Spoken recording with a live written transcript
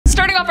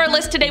Starting off our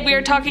list today, we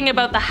are talking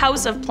about the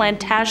House of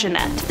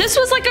Plantagenet. This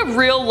was like a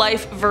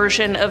real-life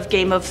version of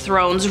Game of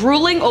Thrones,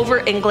 ruling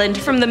over England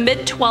from the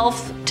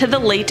mid-12th to the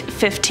late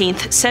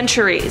 15th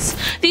centuries.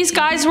 These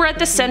guys were at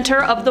the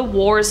center of the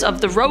Wars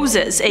of the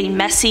Roses, a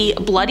messy,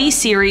 bloody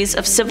series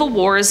of civil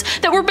wars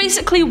that were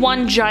basically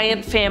one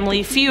giant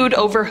family feud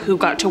over who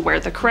got to wear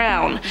the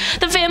crown.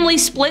 The family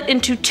split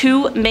into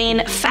two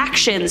main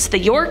factions, the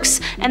Yorks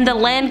and the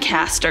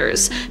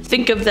Lancasters.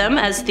 Think of them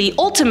as the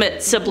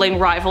ultimate sibling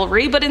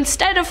rivalry, but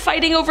instead of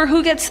fighting over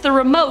who gets the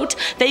remote,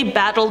 they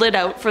battled it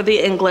out for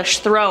the English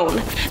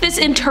throne. This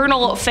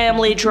internal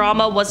family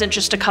drama wasn't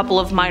just a couple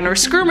of minor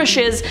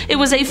skirmishes, it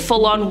was a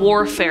full-on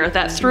warfare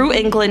that threw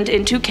England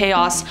into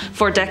chaos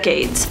for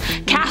decades.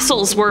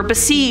 Castles were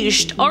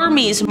besieged,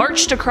 armies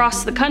marched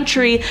across the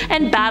country,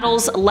 and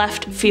battles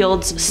left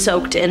fields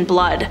soaked in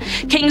blood.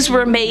 Kings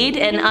were made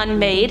and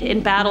unmade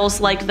in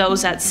battles like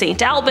those at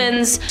St.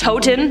 Albans,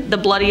 Towton, the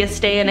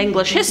bloodiest day in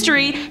English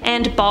history,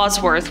 and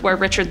Bosworth, where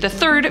Richard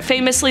III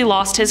famously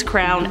lost his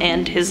crown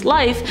and his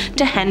life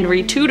to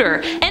Henry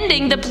Tudor,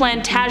 ending the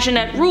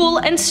Plantagenet rule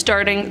and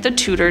starting the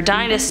Tudor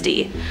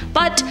dynasty.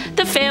 But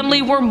the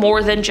family were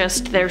more than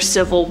just their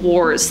civil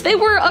wars. They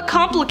were a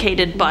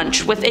complicated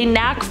bunch with a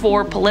knack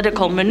for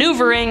political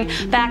maneuvering,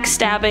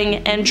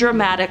 backstabbing, and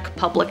dramatic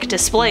public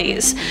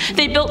displays.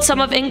 They built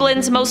some of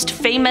England's most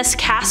famous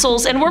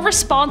castles and were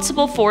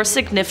responsible for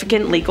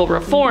significant legal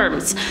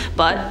reforms.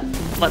 But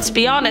let's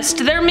be honest,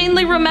 they're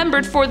mainly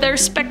remembered for their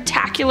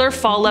spectacular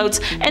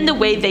fallouts and the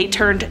way they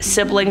turned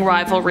sibling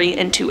rivalry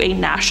into a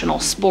national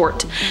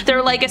sport.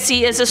 Their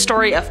legacy is a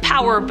story of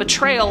power,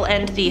 betrayal,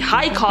 and the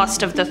high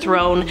cost of the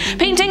throne,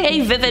 painting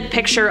a vivid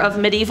picture of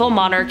medieval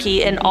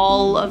monarchy in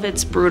all of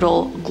its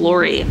brutal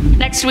glory.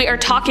 Next, we are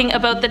talking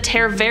about the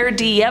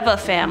Tverdieva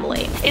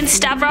family. In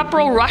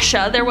Stavropol,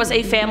 Russia, there was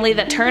a family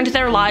that turned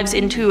their lives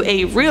into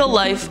a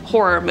real-life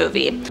horror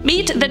movie.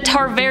 Meet the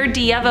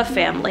Tverdieva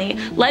family,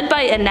 led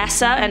by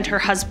Inessa and her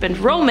husband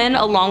Roman,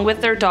 along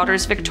with their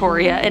daughters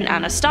Victoria and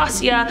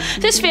Anastasia.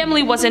 This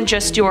family wasn't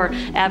just your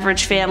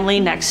average family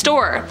next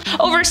door.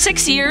 Over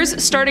 6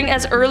 years, starting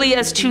as early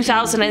as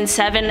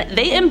 2007,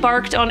 they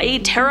embarked on a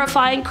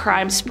terrifying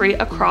crime spree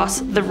across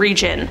the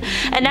region.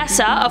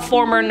 Inessa, a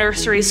former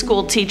nursery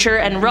school teacher,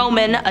 and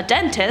Roman, a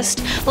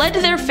dentist, led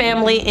their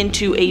family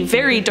into a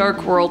very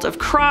dark world of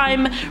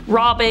crime,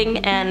 robbing,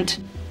 and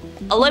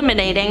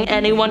eliminating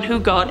anyone who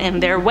got in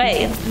their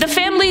way. The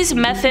family's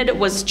method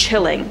was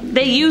chilling.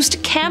 They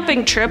used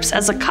camping trips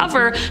as a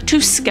cover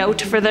to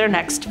scout for their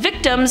next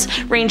victims,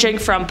 ranging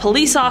from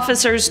police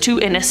officers to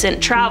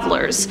innocent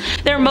travelers.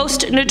 Their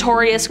most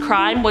notorious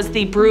crime was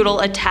the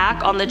brutal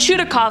attack on the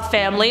Chudakov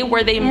family,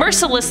 where they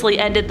mercilessly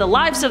ended the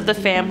lives of the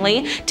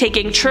family,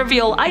 taking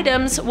trivial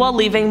items while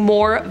leaving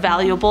more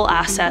valuable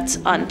assets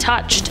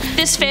untouched.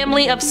 This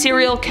family of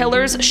serial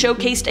killers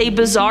showcased a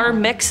bizarre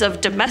mix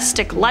of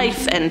domestic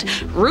life and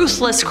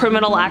ruthless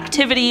criminal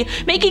activity,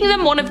 making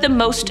them one of the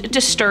most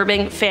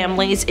disturbing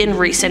families in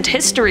recent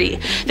history.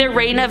 Their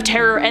reign of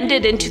terror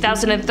ended in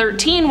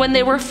 2013 when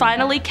they were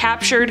finally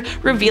captured,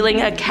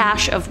 revealing a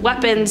cache of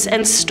weapons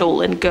and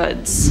stolen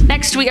goods.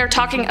 Next, we are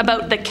talking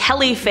about the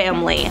Kelly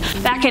family.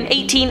 Back in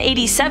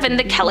 1887,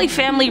 the Kelly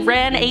family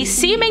ran a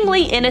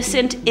seemingly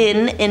innocent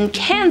inn in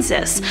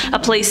Kansas, a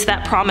place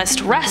that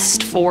promised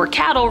rest for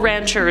cattle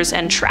ranchers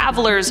and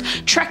travelers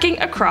trekking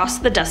across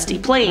the dusty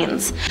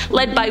plains.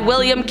 Led by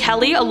William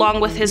Kelly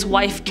along with his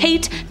wife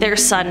Kate, their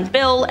son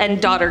Bill,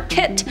 and daughter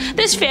Kit,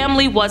 this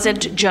family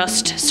wasn't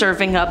just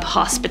serving up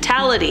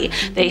hospitality.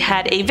 They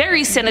had a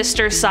very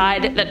sinister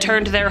side that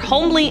turned their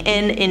homely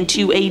inn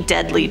into a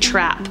deadly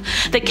trap.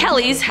 The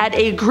Kellys had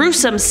a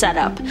gruesome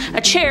setup,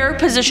 a chair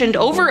positioned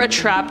over a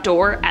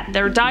trapdoor at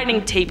their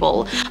dining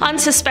table.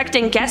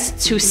 Unsuspecting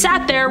guests who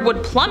sat there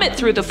would plummet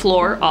through the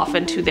floor,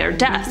 often to their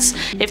deaths.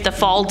 If the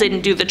fall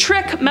didn't do the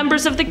trick,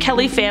 members of the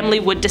Kelly family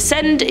would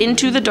descend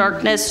into the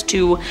darkness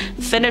to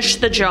finish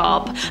the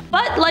job.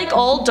 But like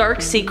all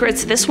dark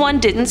secrets, this one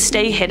didn't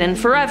stay hidden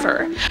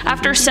forever.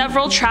 After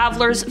several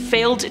travelers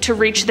failed to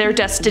reach their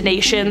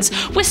destinations,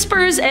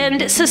 whispers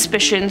and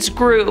suspicions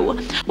grew.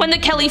 When the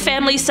Kelly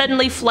family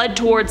suddenly fled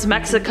towards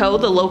Mexico,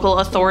 the local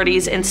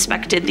authorities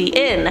inspected the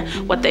inn.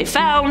 What they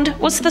found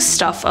was the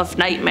stuff of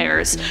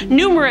nightmares.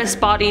 Numerous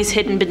bodies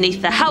hidden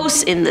beneath the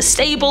house, in the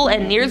stable,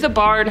 and near the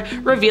barn,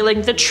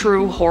 revealing the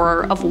true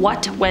horror of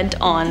what went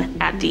on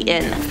at the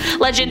inn.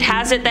 Legend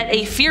has it that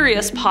a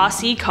furious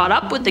posse caught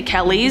up with the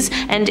Kellys,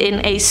 and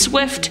in a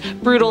swift,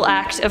 brutal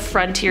act of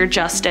frontier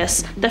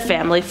justice, the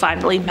family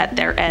finally met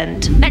their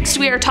end. Next,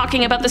 we are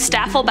talking about the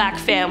Staffelbach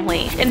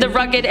family. In the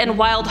rugged and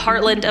wild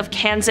heartland of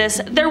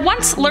Kansas, there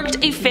once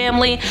lurked a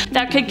family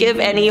that could give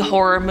any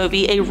horror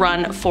movie a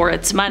run for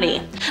its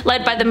money.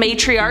 Led by the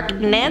matriarch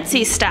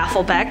Nancy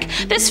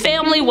Staffelbach, this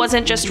family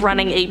wasn't just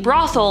running a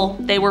brothel,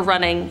 they were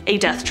running a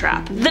death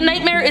trap. The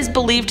nightmare is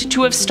believed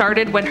to have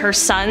started when her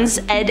sons,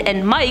 Ed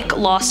and Mike,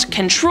 lost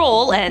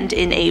control and,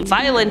 in a violent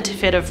violent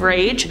fit of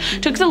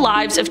rage, took the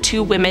lives of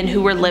 2 women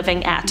who were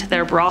living at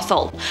their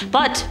brothel.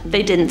 But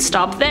they didn't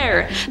stop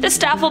there. The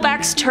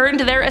Staffelbacks turned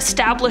their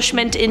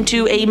establishment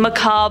into a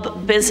macabre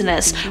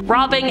business,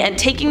 robbing and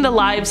taking the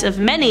lives of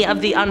many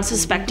of the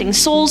unsuspecting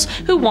souls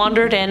who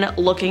wandered in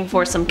looking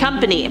for some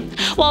company.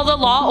 While the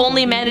law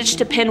only managed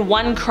to pin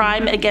one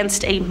crime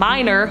against a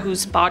miner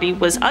whose body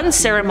was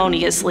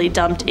unceremoniously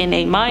dumped in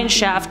a mine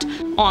shaft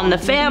on the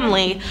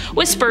family,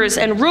 whispers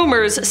and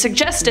rumors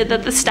suggested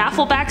that the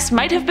Staffelbacks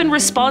might have been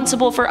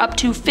responsible for up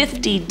to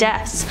 50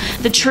 deaths.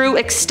 The true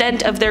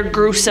extent of their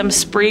gruesome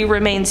spree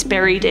remains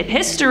buried in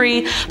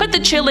history, but the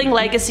chilling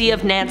legacy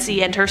of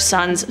Nancy and her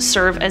sons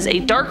serve as a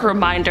dark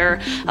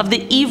reminder of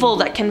the evil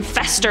that can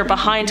fester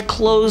behind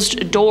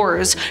closed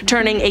doors,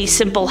 turning a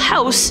simple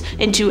house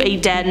into a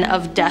den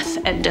of death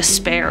and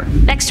despair.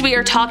 Next, we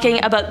are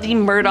talking about the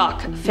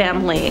Murdoch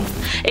family.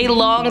 A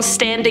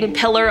long-standing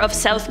pillar of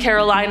South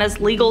Carolina's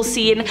legal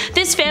scene,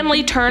 this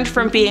family turned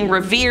from being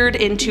revered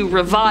into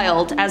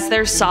reviled as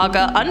their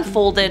saga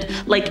unfolded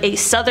like a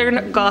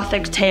Southern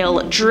Gothic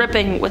tale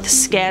dripping with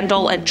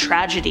scandal and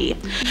tragedy.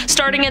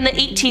 Starting in the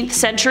 18th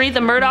century, the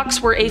Murdochs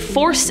were a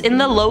force in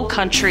the Low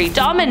Country,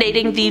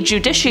 dominating the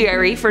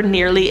judiciary for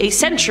nearly a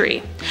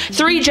century.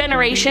 3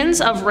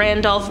 generations of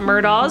Randolph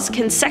Murdaws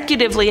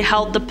consecutively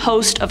held the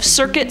post of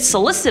circuit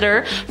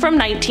solicitor from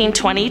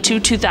 1920 to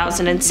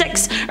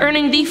 2006,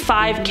 earning the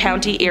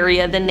 5-county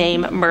area the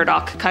name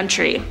Murdoch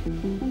Country.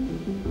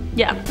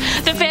 Yeah.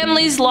 The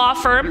family's law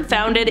firm,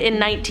 founded in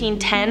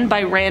 1910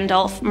 by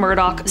Randolph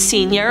Murdoch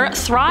Sr.,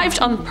 thrived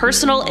on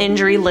personal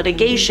injury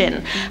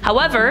litigation.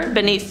 However,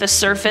 beneath the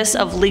surface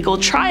of legal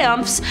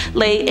triumphs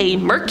lay a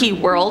murky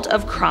world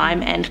of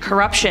crime and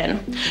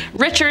corruption.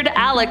 Richard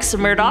Alex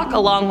Murdoch,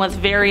 along with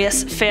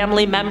various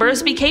family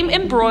members, became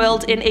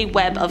embroiled in a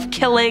web of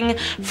killing,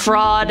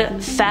 fraud,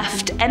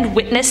 theft, and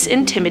witness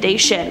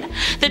intimidation.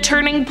 The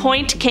turning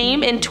point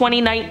came in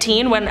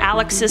 2019 when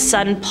Alex's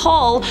son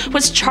Paul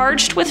was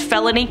charged with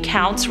felony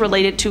counts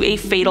related to a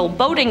fatal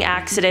boating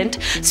accident,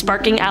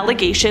 sparking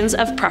allegations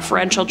of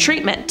preferential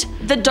treatment.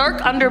 The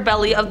dark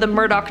underbelly of the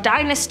Murdoch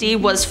dynasty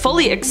was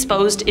fully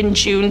exposed in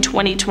June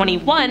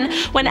 2021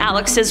 when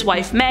Alex's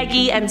wife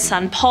Maggie and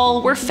son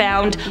Paul were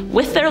found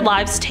with their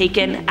lives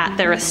taken at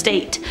their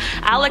estate.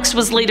 Alex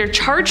was later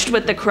charged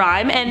with the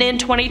crime, and in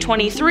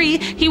 2023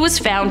 he was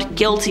found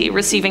guilty,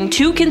 receiving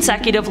 2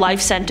 consecutive life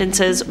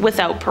sentences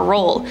without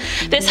parole.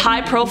 This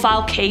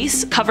high-profile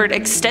case, covered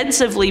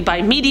extensively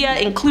by media,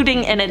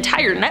 including an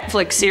entire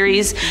Netflix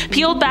series,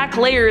 peeled back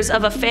layers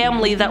of a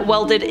family that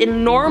wielded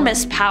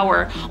enormous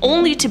power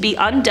only to be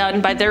undone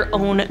by their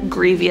own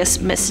grievous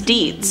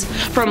misdeeds.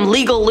 From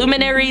legal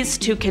luminaries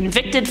to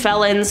convicted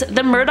felons,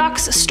 the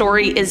Murdochs'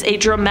 story is a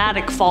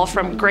dramatic fall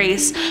from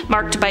grace,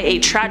 marked by a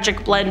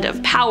tragic blend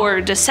of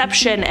power,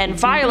 deception, and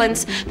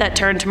violence that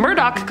turned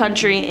Murdoch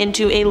Country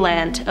into a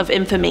land of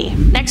infamy.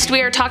 Next,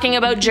 we are talking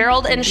about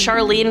Gerald and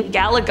Charlene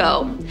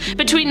Gallego.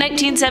 Between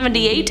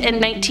 1978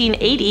 and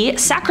 1980,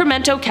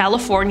 Sacramento,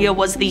 California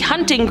was the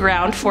hunting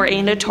ground for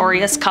a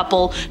notorious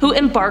couple who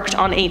embarked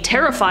on a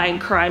terrifying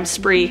crime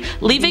spree,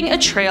 leaving a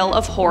trail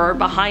of horror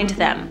behind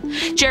them.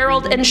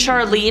 Gerald and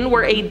Charlene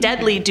were a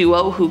deadly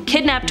duo who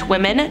kidnapped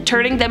women,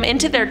 turning them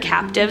into their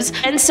captives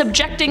and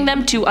subjecting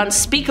them to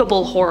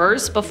unspeakable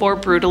horrors before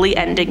brutally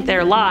ending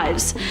their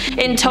lives.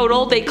 In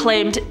total, they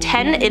claimed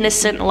 10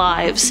 innocent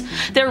lives.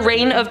 Their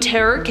reign of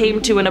terror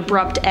came to an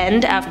abrupt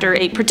end after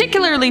a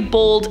particularly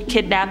bold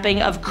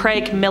kidnapping of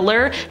Craig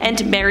Miller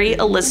and Mary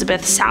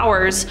Elizabeth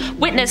Sowers,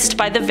 witnessed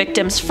by the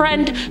victim's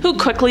friend, who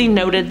quickly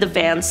noted the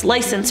van's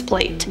license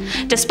plate.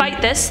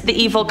 Despite this, the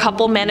evil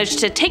couple managed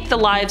to take the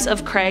lives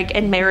of Craig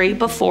and Mary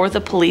before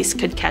the police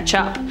could catch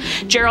up.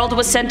 Gerald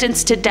was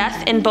sentenced to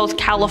death in both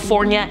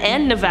California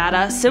and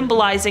Nevada,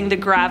 symbolizing the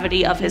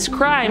gravity of his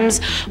crimes,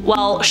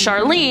 while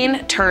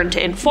Charlene, turned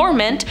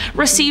informant,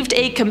 received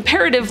a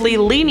comparatively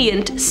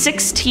lenient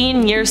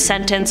 16-year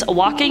sentence,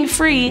 walking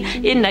free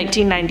in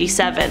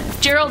 1997.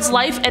 Gerald's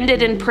life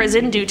ended in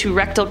prison due to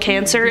rectal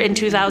cancer in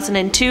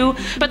 2002,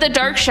 but the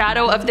dark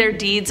shadow of their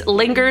deeds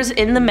lingers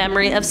in the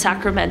memory of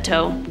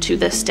Sacramento to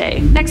this day.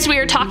 Next, we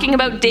are talking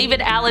about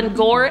David Alan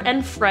Gore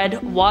and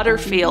Fred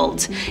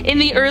Waterfield. In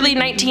the early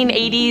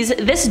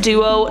 1980s, this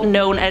duo,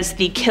 known as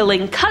the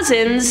Killing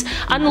Cousins,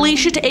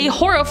 unleashed a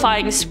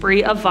horrifying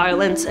spree of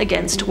violence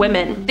against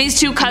women. These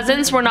 2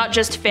 cousins were not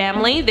just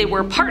family, they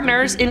were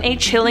partners in a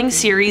chilling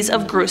series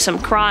of gruesome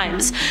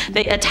crimes.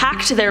 They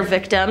attacked their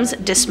victims,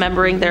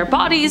 dismembering their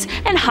bodies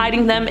and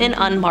hiding them in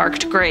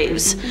unmarked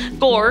graves.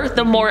 Gore,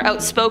 the more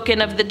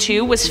outspoken of the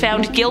 2, was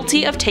found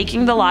guilty of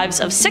taking the lives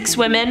of 6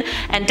 women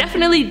and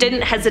definitely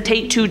didn't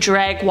hesitate to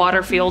drag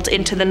Waterfield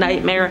into the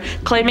nightmare,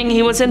 claiming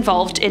he was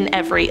involved in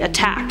every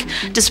attack.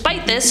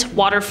 Despite this,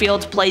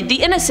 Waterfield played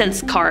the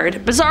innocence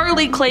card,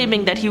 bizarrely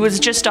claiming that he was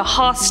just a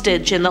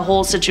hostage in the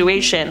whole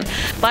situation.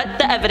 But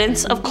the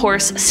evidence, of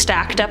course,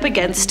 stacked up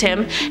against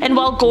him, and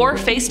while Gore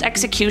faced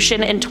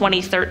execution in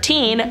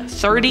 2013,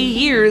 30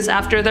 years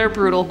after their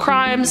brutal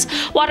crimes,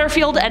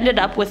 Waterfield ended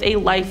up with a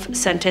life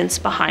sentence sentence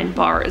behind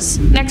bars.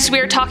 Next, we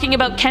are talking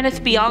about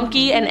Kenneth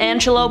Bianchi and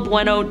Angelo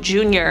Bueno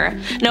Jr.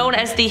 Known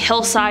as the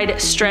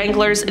Hillside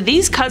Stranglers,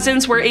 these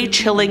cousins were a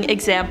chilling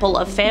example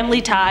of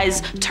family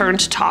ties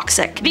turned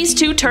toxic. These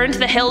two turned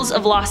the hills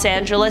of Los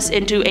Angeles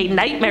into a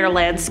nightmare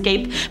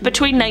landscape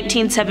between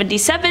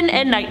 1977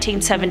 and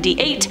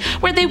 1978,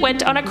 where they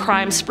went on a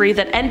crime spree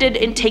that ended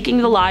in taking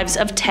the lives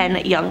of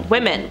 10 young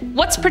women.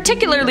 What's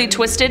particularly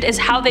twisted is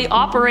how they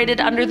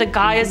operated under the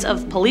guise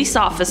of police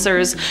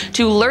officers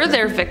to lure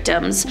their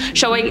victims,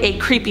 showing a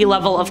creepy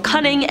level of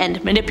cunning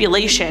and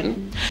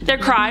manipulation. Their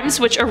crimes,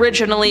 which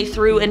originally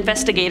threw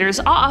investigators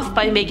off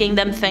by making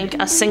them think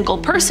a single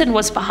person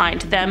was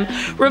behind them,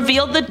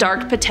 revealed the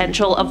dark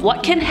potential of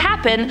what can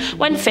happen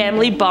when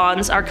family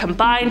bonds are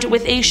combined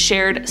with a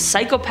shared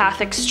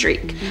psychopathic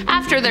streak.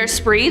 After their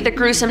spree, the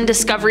gruesome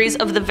discoveries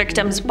of the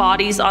victims'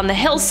 bodies on the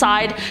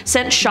hillside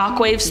sent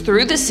shockwaves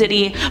through the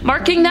city,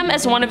 marking them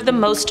as one of the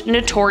most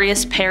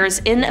notorious pairs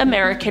in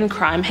American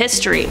crime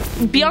history.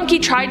 Bianchi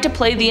tried to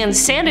play the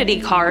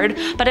insanity card,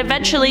 but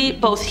eventually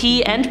both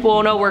he and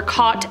Buono were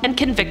caught and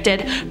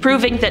convicted,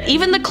 proving that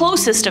even the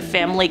closest of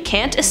family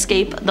can't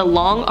escape the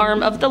long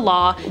arm of the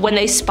law when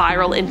they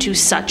spiral into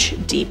such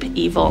deep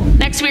evil.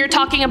 Next, we are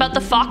talking about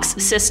the Fox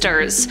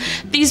sisters.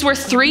 These were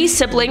three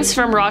siblings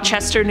from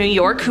Rochester, New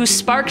York, who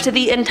sparked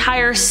the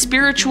entire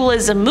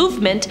spiritualism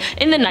movement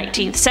in the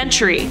 19th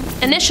century.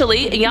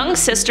 Initially, young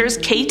sisters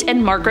Kate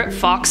and Margaret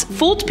Fox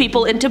fooled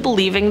people into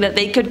believing that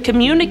they could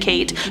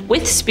communicate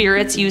with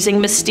spirits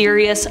using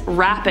mysterious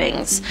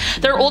rappings.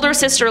 Their older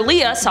sister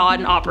Leah saw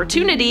an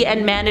opportunity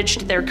and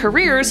managed their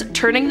careers,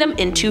 turning them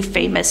into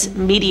famous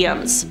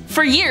mediums.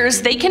 For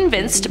years, they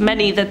convinced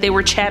many that they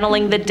were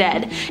channeling the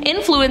dead,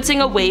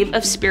 influencing a wave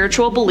of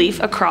spiritual belief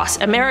across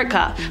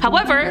America.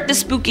 However, the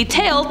spooky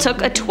tale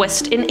took a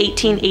twist in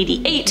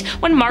 1888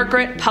 when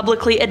Margaret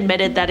publicly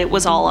admitted that it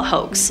was all a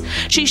hoax.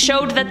 She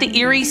showed that the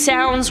eerie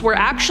sounds were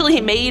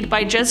actually made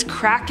by just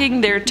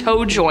cracking their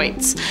toe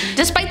joints.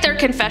 Despite their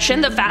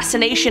confession, the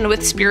fascination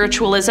with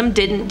spiritualism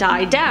didn't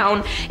die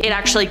down. It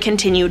actually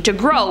continued to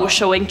grow,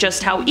 showing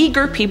just how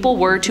eager people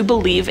were to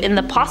believe in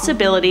the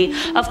possibility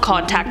of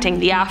contacting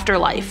the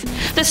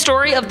afterlife. The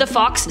story of the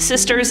Fox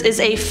sisters is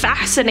a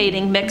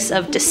fascinating mix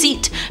of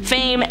deceit,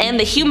 fame, and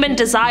the human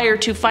desire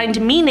to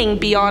find meaning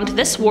beyond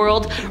this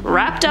world,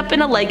 wrapped up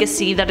in a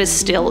legacy that is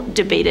still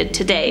debated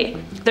today.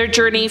 Their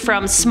journey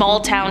from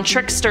small-town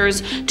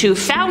tricksters to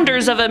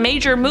founders of a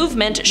major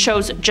movement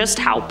shows just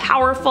how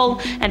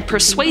powerful and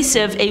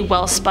persuasive a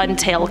well-spun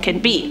tale can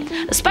be,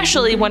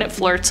 especially when it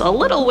flirts a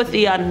little with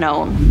the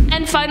unknown.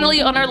 And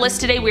finally, on our list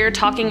today, we are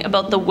talking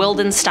about the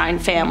Wildenstein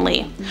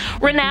family.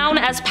 Renowned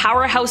as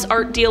powerhouse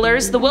art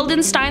dealers, the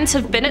Wildensteins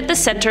have been at the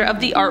center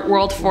of the art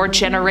world for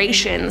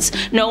generations,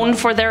 known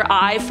for their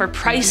eye for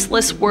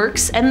priceless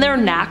works and their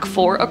knack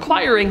for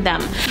acquiring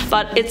them.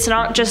 But it's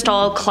not just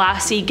all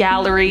classy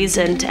galleries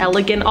and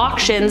elegant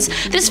auctions.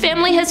 This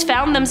family has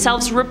found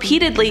themselves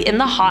repeatedly in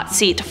the hot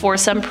seat for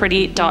some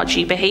pretty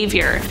dodgy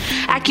behavior.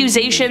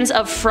 Accusations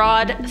of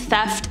fraud,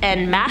 theft,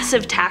 and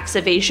massive tax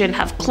evasion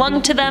have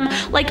clung to them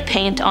like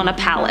paint on a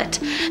palette.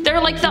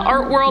 They're like the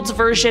art world's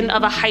version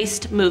of a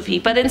heist movie,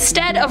 but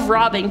instead of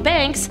robbing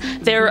banks,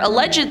 they're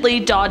allegedly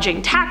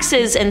dodging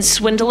taxes and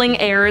swindling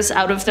heirs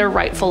out of their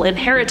rightful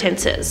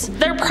inheritances.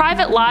 Their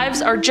private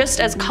lives are just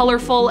as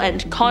colorful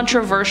and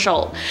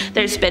controversial.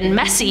 There's been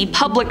messy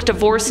public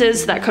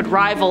divorces that could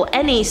rival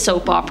any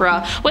soap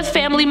opera, with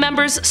family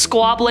members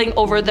squabbling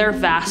over their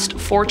vast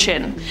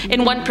fortune.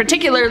 In one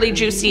particularly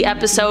juicy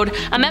episode,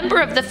 a member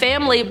of the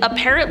family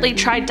apparently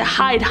tried to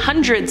hide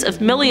hundreds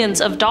of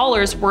millions of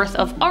dollars worth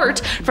of art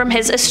from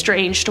his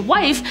estranged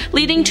wife,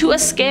 leading to a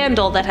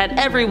scandal that had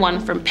everyone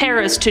from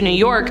Paris to New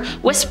York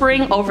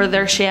whispering over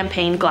their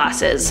champagne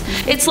glasses.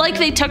 It's like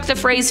they took the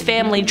phrase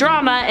family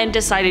drama and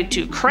decided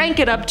to crank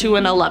it up to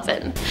an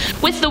 11.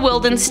 With the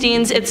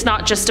Wildensteins, it's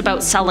not just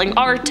about selling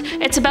art,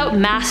 it's about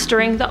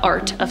mastering the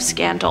art of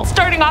scandal.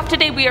 Starting off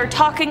today, we are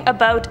talking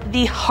about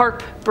the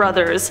Harp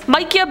brothers.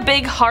 Micah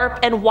Big Harp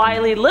and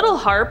Wiley Little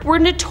Harp were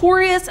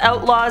notorious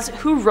outlaws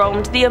who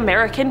roamed the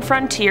American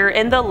frontier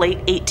in the late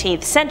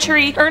 18th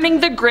century, earning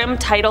the grim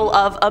title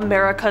of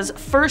America's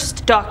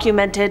first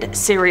documented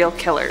serial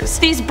killers.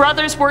 These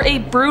brothers were a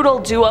brutal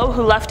duo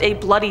who left a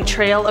bloody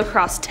trail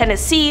across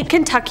Tennessee,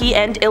 Kentucky,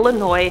 and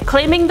Illinois,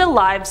 claiming the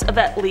lives of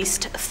at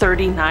least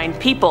 39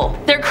 people.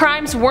 Their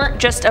crimes weren't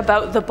just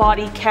about the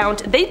body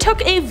count, they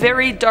took a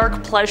very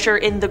dark pleasure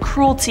in the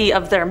cruelty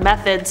of their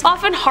methods,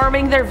 often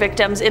harming their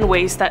victims in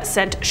ways that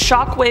sent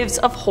shockwaves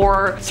of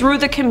horror through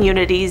the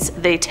communities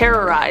they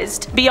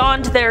terrorized.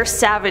 Beyond their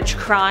savage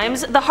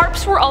crimes, the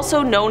Harps were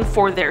also known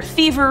for their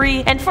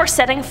thievery and for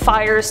setting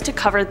fires to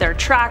cover their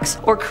tracks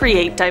or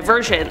create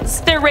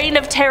diversions. Their reign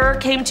of terror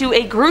came to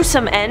a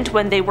gruesome end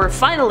when they were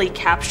finally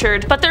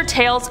captured, but their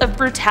tales of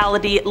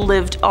brutality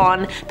lived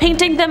on,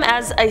 painting them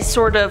as a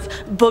sort of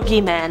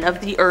boogeyman of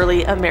the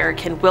early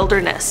American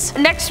wilderness.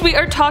 Next, we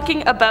are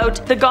talking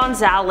about the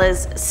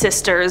Gonzalez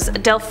sisters.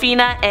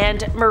 Delfina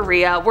and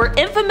Maria were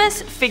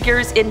infamous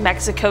figures in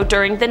Mexico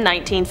during the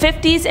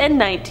 1950s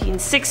and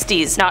 1960s.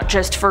 monarchies, not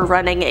just for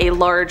running a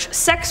large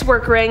sex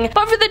work ring,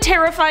 but for the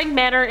terrifying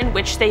manner in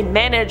which they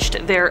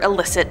managed their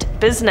illicit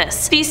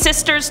business. These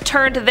sisters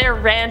turned their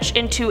ranch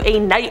into a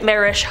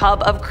nightmarish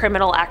hub of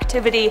criminal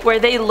activity where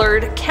they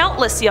lured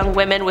countless young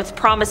women with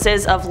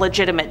promises of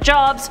legitimate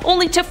jobs,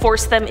 only to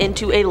force them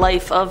into a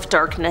life of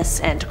darkness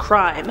and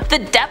crime.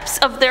 The depths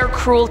of their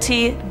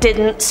cruelty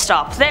didn't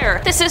stop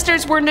there. The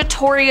sisters were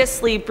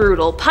notoriously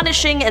brutal,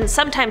 punishing and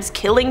sometimes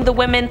killing the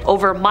women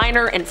over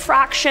minor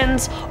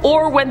infractions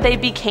or when they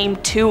became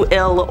too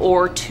ill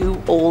or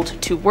too old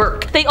to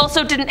work. They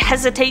also didn't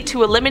hesitate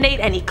to eliminate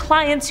any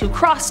clients who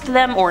crossed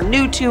them or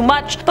knew too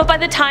much, but by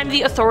the time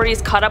the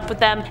authorities caught up with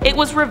them, it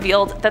was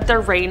revealed that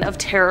their reign of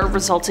terror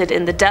resulted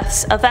in the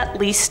deaths of at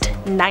least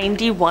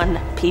 91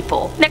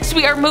 people. Next,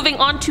 we are moving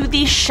on to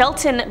the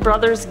Shelton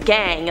Brothers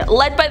gang.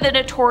 Led by the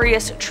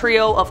notorious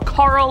trio of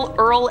Carl,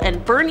 Earl,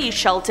 and Bernie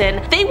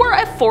Shelton, they were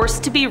a force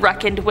to be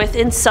reckoned with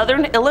in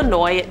southern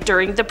Illinois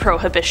during the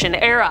Prohibition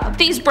era.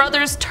 These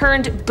brothers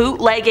turned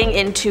bootlegging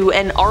into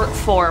an art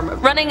form,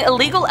 running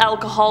illegal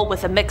alcohol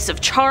with a mix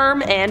of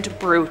charm and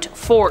brute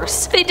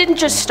force. They didn't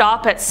just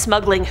stop at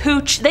smuggling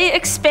hooch, they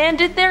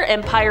expanded their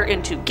empire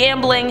into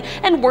gambling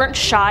and weren't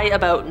shy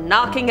about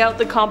knocking out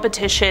the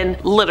competition,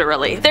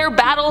 literally. Their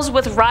battles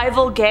with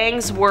rival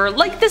gangs were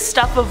like the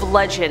stuff of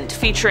legend,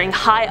 featuring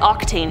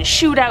high-octane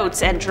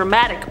shootouts and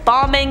dramatic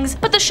bombings,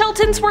 but the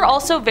Sheltons were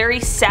also very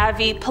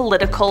savvy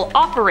political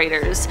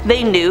operators.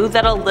 They knew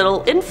that a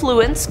little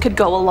influence could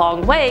go a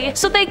long way,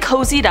 so they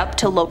cozied up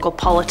to local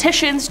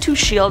politicians to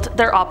shield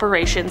their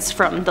operations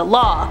from the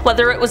law.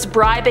 Whether it was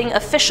bribing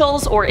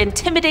officials or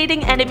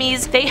intimidating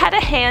enemies, they had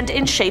a hand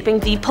in shaping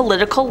the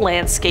political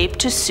landscape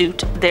to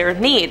suit their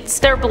needs.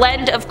 Their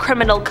blend of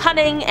criminal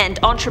cunning and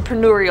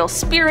entrepreneurial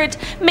spirit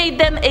made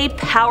them a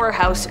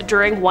powerhouse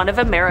during one of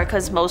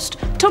America's most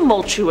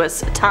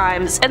tumultuous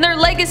times, and their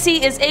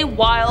legacy is a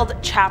wild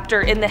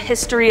chapter in the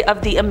history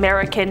of the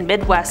American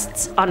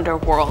Midwest's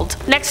underworld.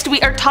 Next,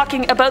 we are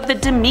talking about the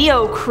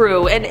DeMeo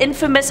crew, an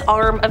infamous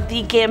arm of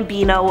the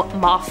Gambino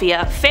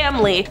Mafia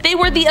family. They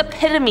were the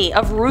epitome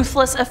of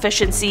ruthless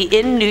efficiency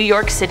in New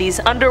York City's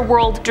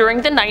underworld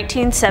during the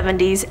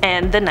 1970s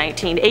and the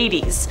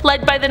 1980s.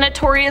 Led by the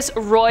notorious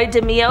Roy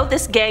DeMeo,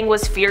 this gang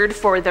was feared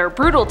for their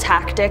brutal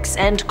tactics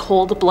and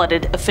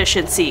cold-blooded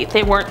efficiency.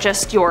 They weren't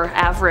just your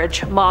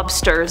average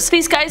mobsters.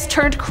 These guys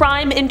turned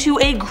crime into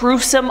a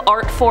gruesome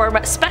art form,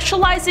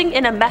 specializing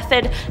in a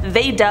method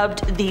they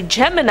dubbed the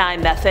Gemini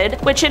method,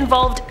 which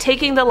involved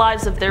taking the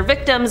lives of their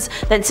victims,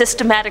 then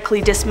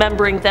systematically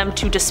dismembering them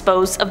to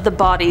dispose of the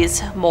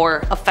bodies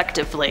more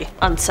effectively.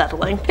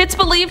 Unsettling. It's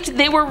believed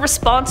they were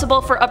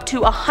responsible for up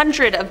to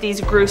 100 of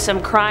these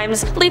gruesome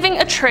crimes, leaving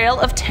a trail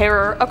of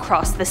terror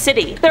across the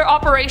city. Their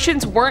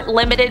operations weren't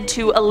limited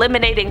to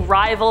eliminating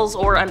rivals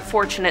or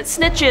unfortunate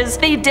snitches.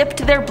 They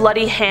dipped their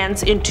bloody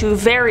hands into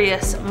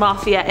various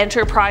mafia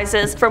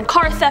enterprises, from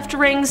car theft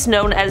rings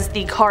known as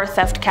the car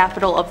theft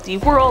capital of the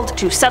world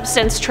to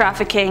substance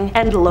trafficking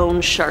and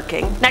loan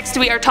sharking. Next,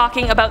 we are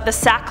talking about the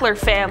Sackler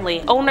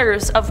family,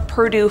 owners of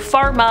Purdue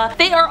Pharma.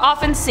 They are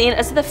often seen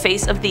as the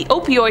face of the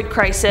opioid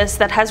crisis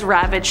that has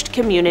ravaged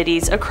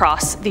communities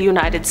across the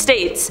United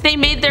States. They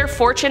made their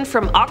fortune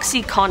from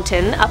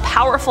OxyContin, a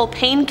powerful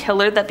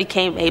painkiller that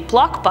became a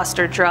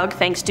blockbuster drug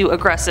thanks to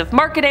aggressive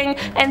marketing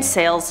and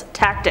sales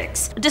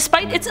tactics.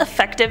 Despite its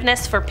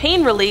effectiveness for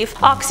pain relief,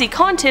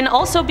 OxyContin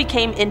also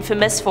became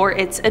infamous for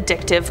its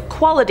addictive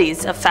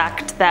qualities, a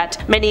fact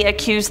that many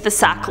accuse the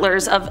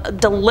Sacklers of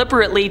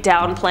deliberately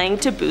downplaying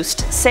to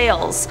boost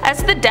sales.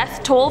 As the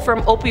death toll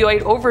from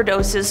opioid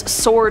overdoses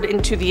soared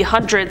into the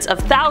hundreds of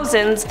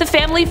thousands, the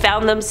family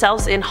found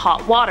themselves in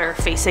hot water,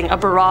 facing a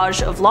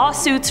barrage of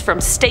lawsuits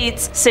from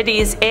states,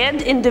 cities,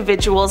 and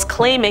individuals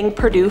claiming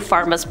Purdue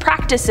Pharma's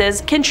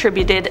practices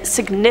contributed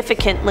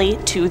significantly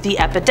to the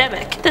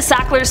epidemic. The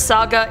Sacklers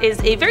saga is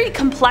a very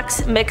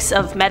complex mix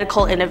of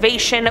medical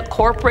innovation,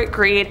 corporate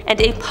greed, and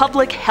a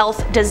public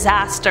health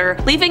disaster,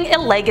 leaving a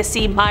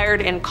legacy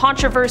mired in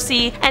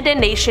controversy and a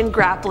nation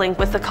grappling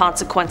with the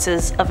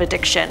consequences of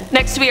addiction.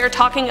 Next, we are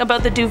talking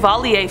about the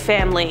Duvalier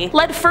family.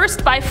 Led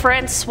first by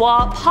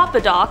Francois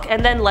Papa Doc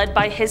and then led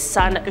by his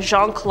son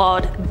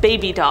Jean-Claude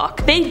Baby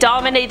Doc. They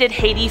dominated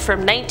Haiti from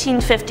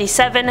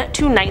 1957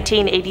 to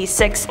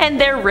 1986, and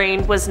their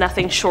reign was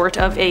nothing short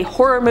of a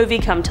horror movie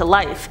come to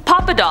life.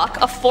 Papa Doc,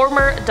 a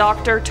former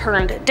doctor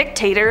turned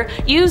dictator,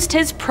 used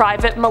his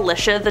private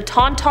militia, the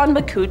Tonton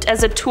Macoute,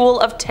 as a tool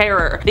of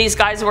terror. These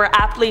guys were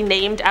aptly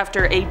named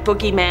after a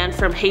boogeyman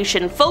from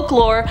Haitian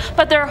folklore,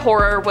 but their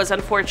horror was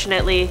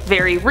unfortunately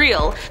very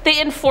real.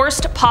 They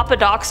enforced Papa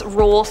Doc's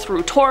rule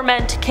through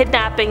torment,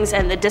 kidnappings,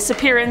 and the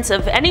disappearance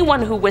of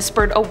anyone who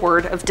whispered a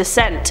word of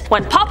dissent.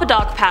 When Papa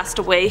Doc passed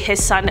away,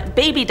 his son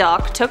Baby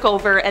Doc took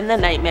over and the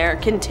nightmare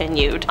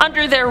continued.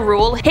 Under their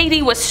rule,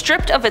 Haiti was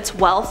stripped of its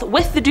wealth,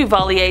 with the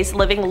Duvaliers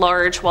living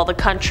large while the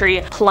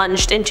country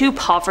plunged into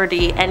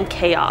poverty and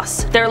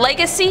chaos. Their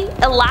legacy?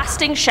 A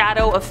lasting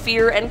shadow of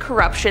fear and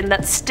corruption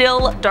that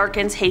still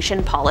darkens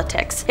Haitian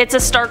politics. It's a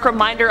stark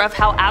reminder of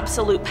how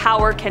absolute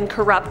power can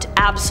corrupt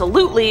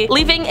absolutely,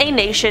 leaving a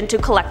nation to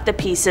collect the the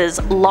pieces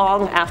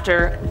long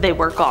after they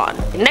were gone.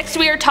 Next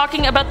we are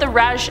talking about the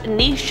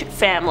Rajneesh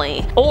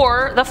family,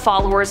 or the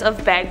followers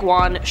of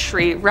Bhagwan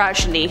Sri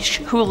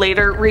Rajneesh, who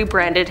later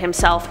rebranded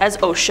himself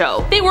as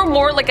Osho. They were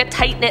more like a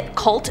tight-knit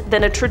cult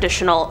than a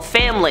traditional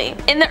family.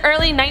 In the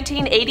early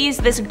 1980s,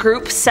 this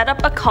group set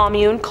up a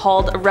commune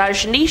called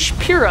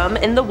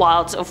Rajneeshpuram in the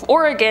wilds of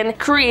Oregon,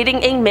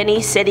 creating a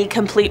mini-city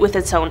complete with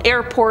its own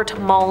airport,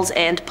 malls,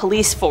 and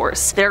police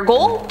force. Their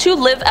goal? To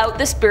live out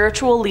the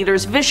spiritual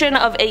leader's vision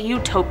of a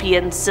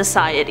utopian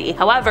society.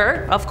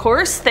 However, of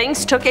course,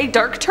 things took a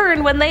dark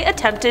turn when they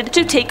attempted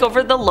to take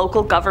over the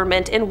local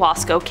government in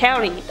Wasco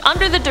County.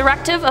 Under the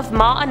directive of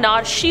Ma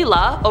Anand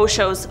Sheela,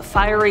 Osho's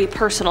fiery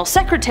personal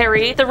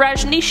secretary, the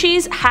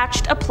Rajneeshis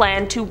hatched a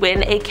plan to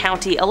win a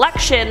county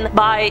election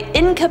by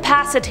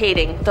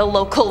incapacitating the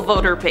local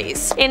voter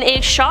base. In a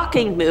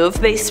shocking move,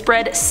 they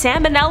spread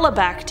salmonella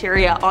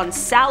bacteria on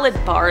salad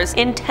bars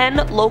in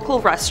 10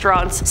 local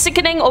restaurants,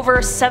 sickening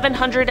over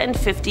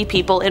 750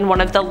 people in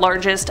one of the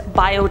largest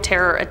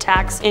bioterror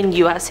attacks in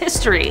US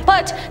history.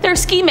 But their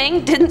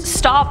scheming didn't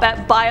stop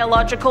at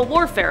biological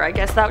warfare. I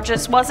guess that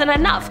just wasn't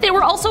enough. They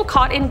were also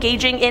caught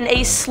engaging in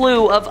a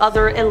slew of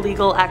other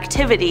illegal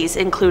activities,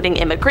 including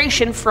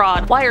immigration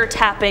fraud,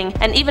 wiretapping,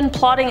 and even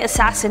plotting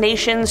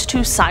assassinations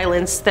to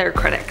silence their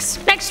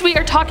critics. Next we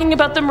are talking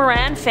about the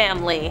Moran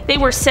family. They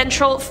were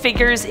central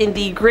figures in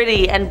the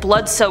gritty and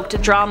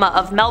blood-soaked drama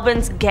of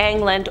Melbourne's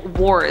Gangland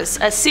Wars,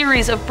 a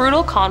series of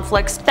brutal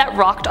conflicts that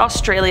rocked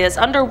Australia's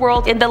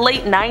underworld in the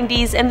late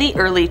 90s and the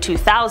early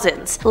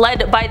 2000s.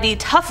 Led by the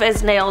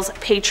tough-as-nails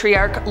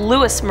patriarch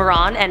Louis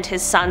Moran and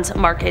his sons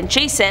Mark and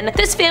Jason,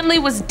 this family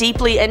was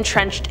deeply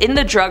entrenched in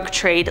the drug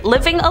trade,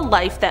 living a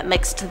life that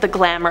mixed the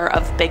glamour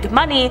of big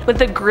money with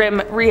the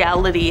grim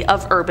reality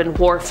of urban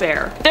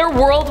warfare. Their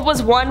world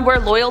was one where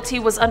loyalty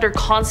was under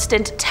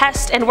constant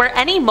test and where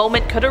any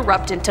moment could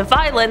erupt into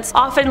violence,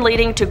 often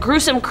leading to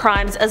gruesome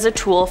crimes as a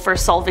tool for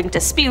solving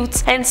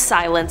disputes and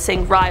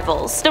silencing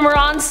rivals. The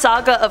Moran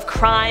saga of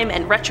crime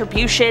and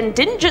retribution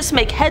didn't just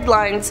make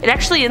headlines, it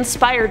actually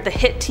inspired the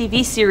hit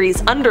TV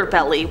series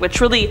Underbelly,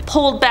 which really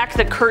pulled back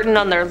the curtain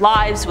on their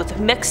lives with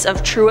a mix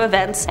of true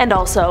events and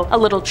also a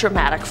little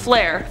dramatic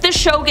flair. This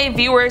show gave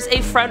viewers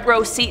a front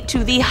row seat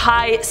to the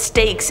high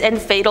stakes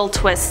and fatal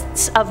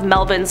twists of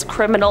Melbourne's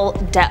criminal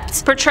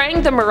depths,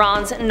 portraying the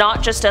Morans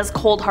not just as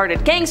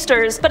cold-hearted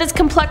gangsters, but as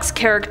complex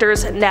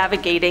characters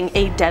navigating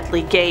a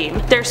deadly game.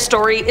 Their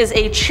story is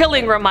a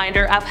chilling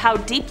reminder of how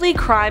deeply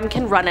crime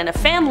can run in a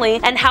family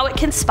and how it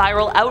can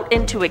spiral out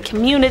into a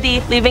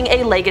community, leaving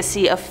a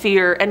legacy of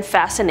fear and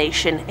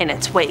fascination in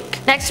its wake.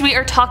 Next we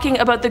are talking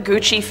about the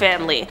Gucci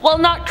family. While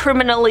not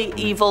criminally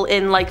evil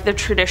in like the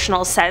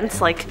traditional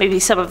sense, like maybe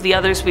some of the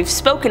others we've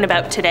spoken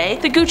about today,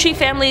 the Gucci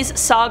family's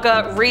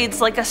saga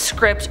reads like a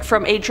script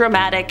from a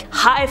dramatic,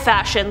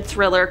 high-fashion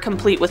thriller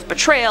complete with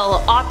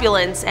betrayal,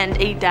 opulence, and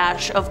a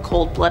dash of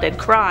cold-blooded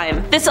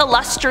crime. This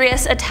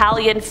illustrious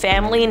Italian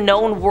family,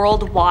 known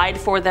worldwide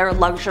for their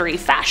luxury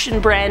fashion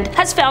brand,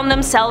 has found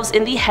themselves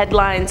in the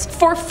headlines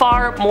for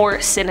far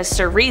more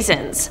sinister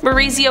reasons.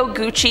 Maurizio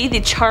Gucci,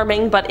 the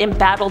charming but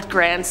embattled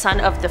grandson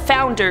of the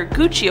founder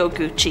Guccio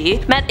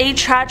Gucci, met a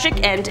tragic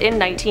end in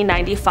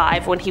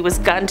 1995 when he was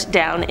gunned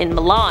down in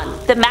Milan.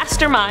 The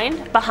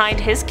mastermind behind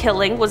his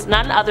killing was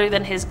none other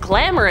than his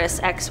glamorous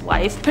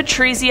ex-wife,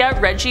 Patrizia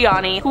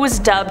Reggiani, who was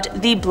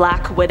dubbed the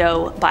Black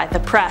Widow by the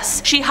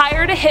press. She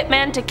hired a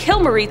hitman to kill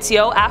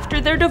Maurizio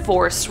after their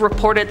divorce,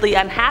 reportedly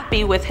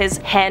unhappy with his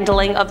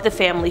handling of the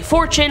family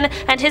fortune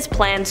and his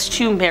plans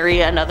to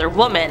marry another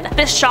woman.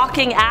 This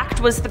shocking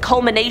act was the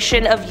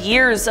culmination of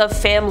years of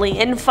family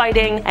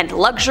infighting and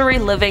luxury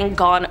living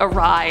gone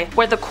awry,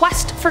 where the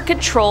quest for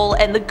control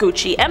and the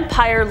Gucci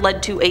empire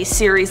led to a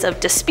series of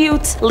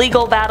disputes,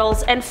 legal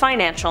battles, and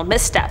financial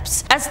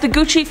missteps. As the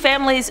Gucci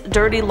family's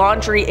dirty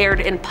laundry aired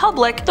in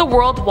public, the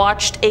world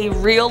watched a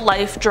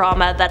real-life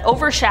drama that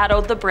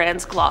overshadowed the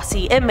brand's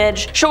glossy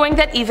image, showing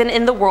that even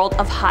in the world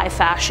of high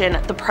fashion,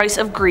 the price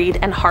of greed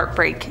and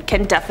heartbreak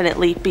can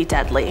definitely be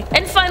deadly.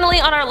 And finally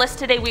on our list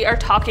today we are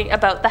talking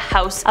about the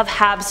House of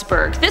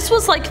Habsburg. This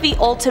was like the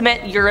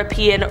ultimate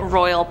European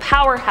royal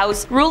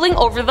powerhouse, ruling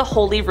over the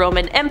Holy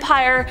Roman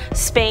Empire,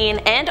 Spain,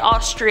 and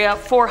Austria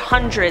for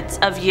hundreds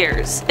of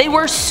years. They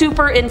were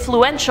super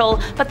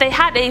influential, but they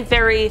had a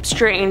very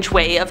strange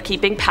way of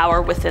keeping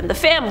power within the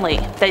family.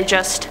 They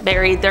just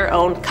married their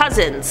own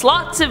cousins.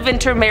 Lots of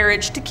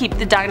intermarriage to keep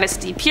the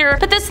dynasty pure,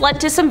 but this led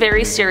to some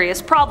very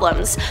serious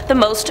problems. The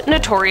most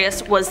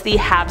notorious was the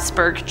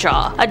Habsburg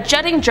jaw, a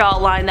jutting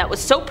jawline that was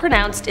so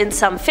pronounced in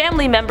some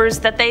family members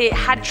that they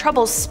had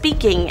trouble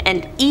speaking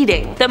and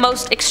eating. The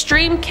most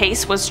extreme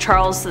case was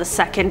Charles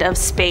II of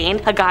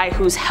Spain, a guy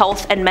whose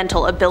health and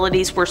mental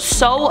abilities were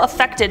so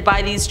affected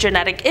by these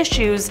genetic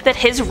issues that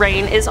his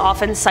reign is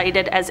often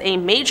cited as a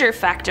major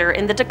factor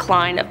in the decline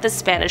spine of the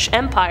Spanish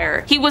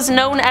Empire. He was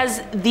known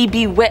as the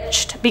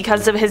Bewitched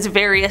because of his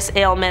various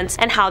ailments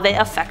and how they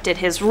affected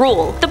his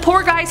rule. The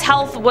poor guy's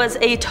health was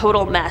a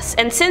total mess,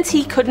 and since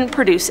he couldn't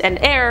produce an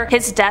heir,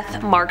 his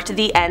death marked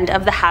the end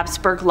of the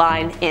Habsburg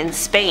line in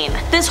Spain.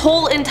 This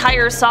whole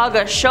entire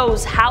saga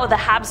shows how the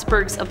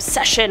Habsburgs'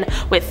 obsession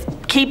with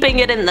keeping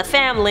it in the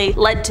family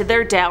led to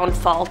their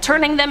downfall,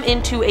 turning them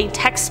into a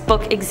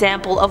textbook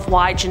example of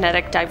why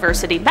genetic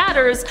diversity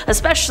matters,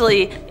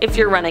 especially if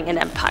you're running an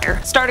empire.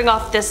 Starting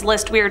off this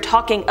list, we are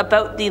talking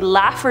about the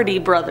Lafferty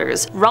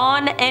brothers.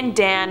 Ron and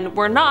Dan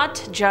were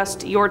not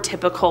just your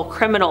typical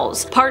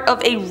criminals. Part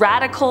of a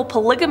radical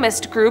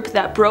polygamist group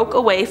that broke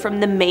away from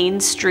the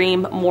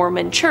mainstream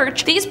Mormon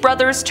church, these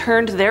brothers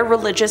turned their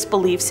religious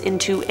beliefs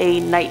into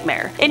a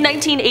nightmare. In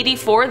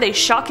 1984, they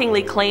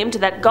shockingly claimed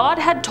that God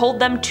had told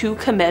them to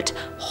commit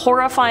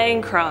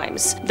horrifying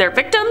crimes. Their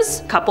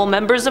victims? Couple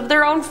members of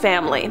their own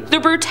family. The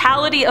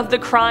brutality of the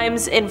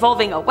crimes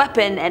involving a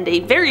weapon and a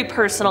very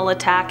personal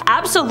attack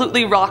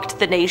absolutely rocked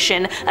the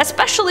nation,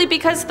 especially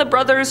because the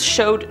brothers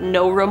showed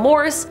no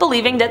remorse,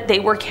 believing that they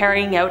were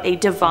carrying out a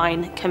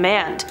divine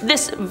command.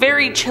 This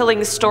very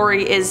chilling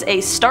story is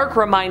a stark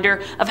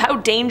reminder of how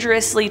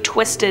dangerously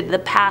twisted the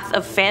path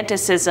of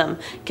fanaticism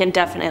can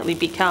definitely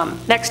become.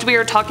 Next, we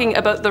are talking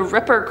about the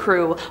Ripper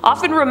Crew,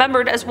 often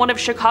remembered as one of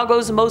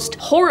Chicago's most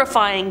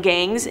horrifying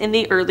gangs in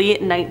the early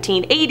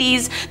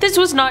 1980s. This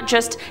was not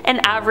just an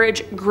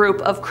average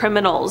group of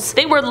criminals.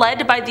 They were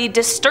led by the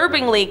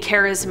disturbingly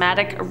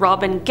charismatic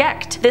Robin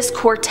Gecht. This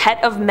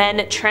quartet of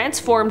men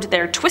transformed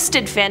their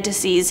twisted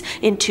fantasies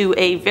into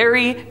a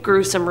very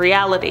gruesome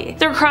reality.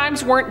 Their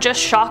crimes weren't just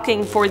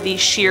shocking for the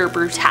sheer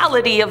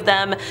brutality of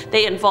them,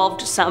 they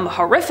involved some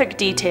horrific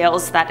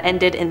details that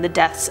ended in the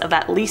deaths of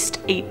at least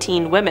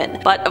 18 women.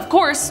 But of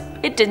course,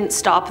 it didn't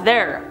stop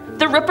there.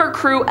 The Ripper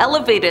Crew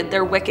elevated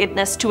their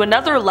wickedness to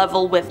another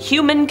level with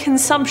human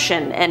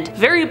consumption and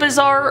very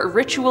bizarre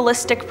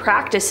ritualistic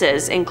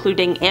practices,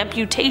 including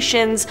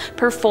amputations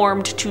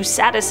performed to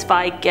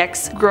satisfy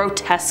Gecht's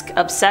grotesque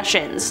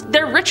obsessions.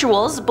 Their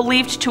rituals,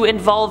 believed to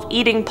involve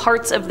eating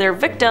parts of their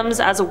victims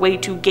as a way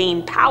to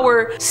gain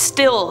power,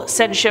 still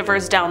send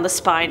shivers down the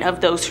spine of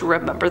those who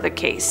remember the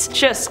case.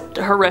 Just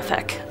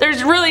horrific.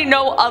 There's really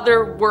no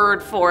other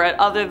word for it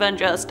other than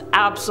just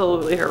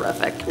absolutely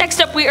horrific. Next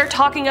up, we are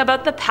talking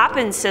about the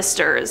Papin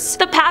sisters.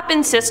 The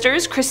Papin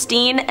sisters,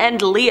 Christine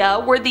and Leah,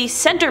 were the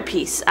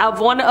centerpiece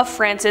of one of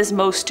France's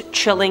most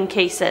chilling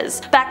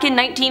cases. Back in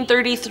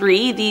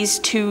 1933, these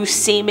two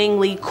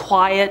seemingly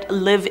quiet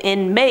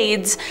live-in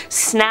maids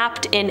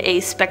snapped in a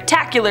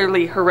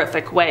spectacularly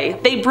horrific way.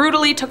 They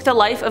brutally took the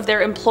life of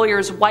their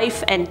employer's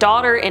wife and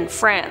daughter in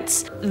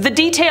France. The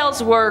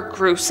details were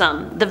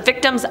gruesome. The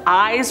victims'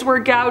 eyes were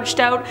gouged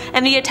out,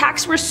 and the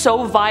attacks were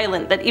so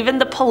violent that even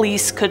the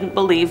police couldn't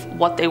believe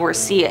what they were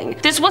seeing.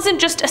 This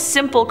wasn't just a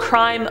simple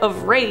crime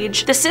of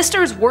rage. The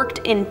sisters worked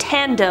in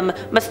tandem,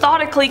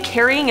 methodically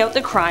carrying out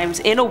the crimes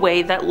in a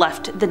way that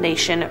left the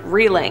nation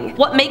reeling.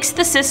 What makes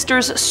the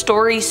sisters'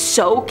 story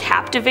so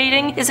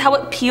captivating is how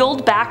it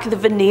peeled back the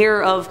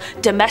veneer of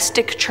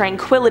domestic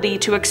tranquility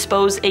to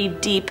expose a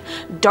deep,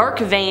 dark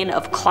vein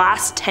of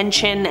class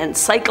tension and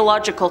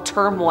psychological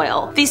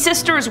turmoil. These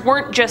sisters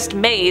weren't just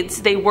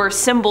maids, they were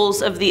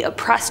symbols of the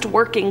oppressed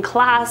working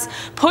class,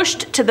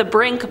 pushed to the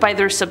brink by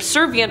their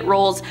subservient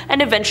roles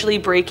and eventually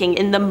breaking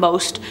in the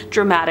most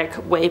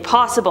dramatic way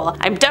possible.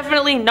 I'm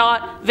definitely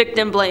not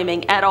victim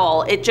blaming at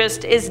all. It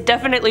just is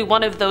definitely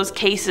one of those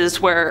cases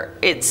where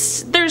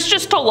there's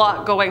just a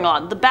lot going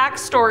on. The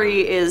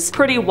backstory is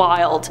pretty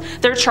wild.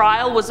 Their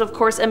trial was of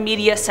course a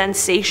media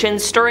sensation,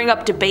 stirring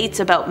up debates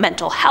about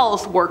mental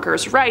health,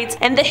 workers' rights,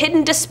 and the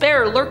hidden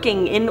despair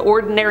lurking in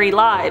ordinary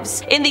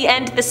lives. In the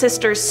end, the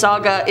sisters'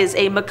 saga is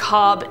a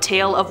macabre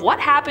tale of what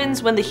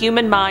happens when the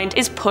human mind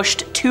is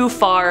pushed too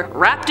far,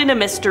 wrapped in a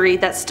mystery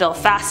that still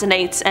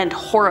fascinates and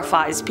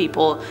horrifies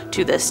people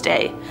to this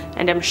day.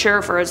 And I'm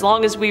sure for as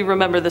long as we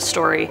remember the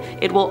story,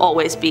 it will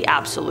always be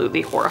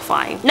absolutely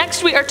horrifying.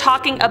 Next, we are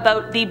talking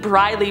about the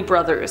Briley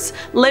brothers,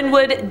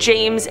 Linwood,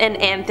 James, and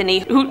Anthony,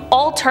 who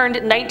all turned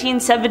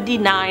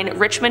 1979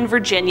 Richmond,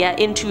 Virginia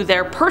into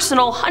their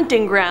personal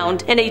hunting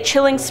ground in a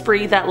chilling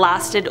spree that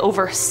lasted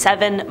over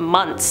 7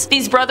 months.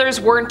 These brothers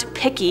weren't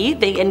picky,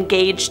 they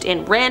engaged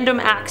in random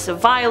acts of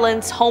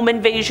violence, home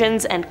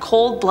invasions, and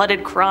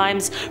cold-blooded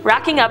crimes,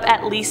 racking up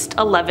at least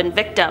 11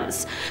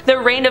 victims.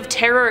 Their reign of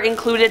terror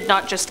included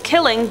not just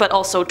killing, but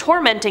also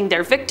tormenting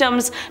their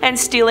victims and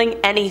stealing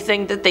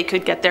anything that they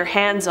could get their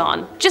hands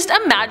on. Just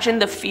imagine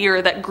the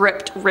fear that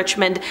gripped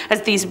Richmond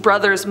as these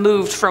brothers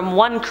moved from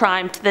one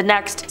crime to the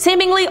next,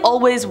 seemingly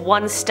always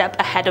one step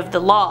ahead of the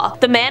law.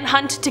 The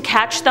manhunt to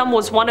catch them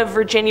was one of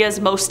Virginia's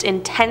most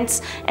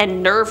intense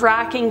and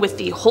nerve-wracking, with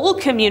the whole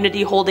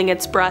community holding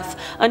its breath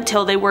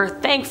until they were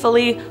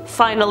thankfully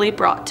finally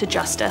brought to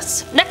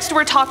justice. Next,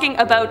 we're talking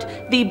about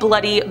the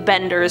Bloody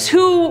Benders,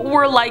 who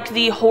were like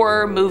the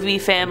horror movie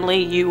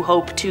family you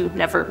hope to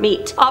never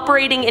meet.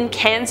 Operating in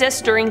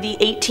Kansas during the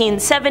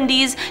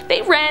 1870s,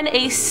 they ran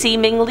a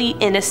seemingly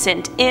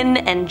innocent inn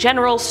and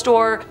general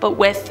store, but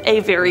with a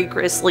very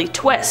grisly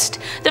twist.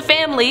 The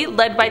family,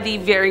 led by the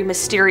very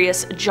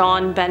mysterious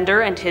John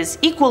Bender and his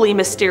equally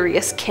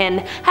mysterious kin,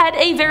 had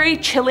a very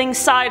chilling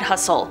side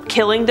hustle,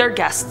 killing their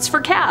guests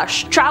for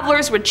cash.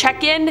 Travelers would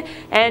check in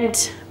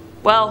and,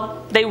 well,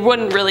 they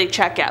wouldn't really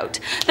check out.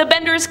 The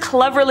Benders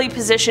cleverly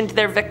positioned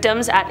their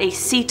victims at a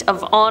seat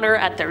of honor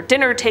at their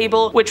dinner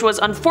table, which was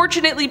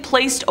unfortunately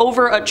placed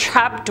over a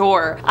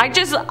trapdoor.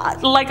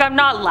 I'm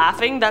not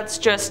laughing, that's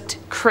just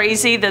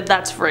crazy that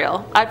that's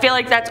real. I feel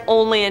like that's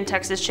only in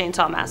Texas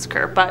Chainsaw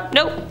Massacre, but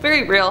nope,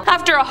 very real.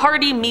 After a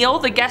hearty meal,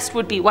 the guest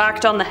would be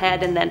whacked on the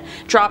head and then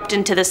dropped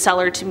into the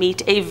cellar to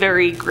meet a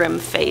very grim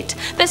fate.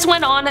 This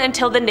went on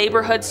until the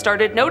neighborhood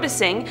started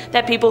noticing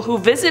that people who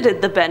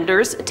visited the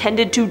Benders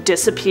tended to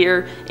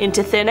disappear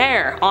into thin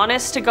air.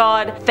 Honest to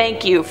God,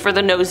 thank you for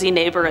the nosy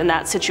neighbor in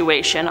that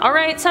situation.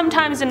 Alright,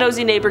 sometimes a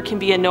nosy neighbor can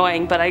be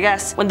annoying, but I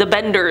guess when the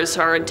Benders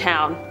are in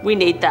town, we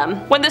need them.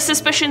 When the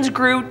suspicions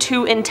grew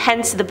too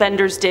intense, the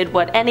Benders did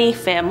what any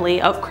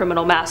family of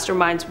criminal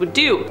masterminds would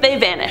do. They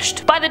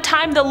vanished. By the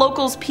time the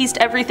locals pieced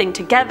everything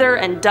together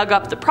and dug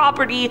up the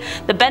property,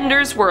 the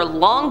Benders were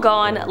long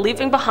gone,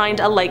 leaving behind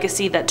a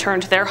legacy that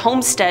turned their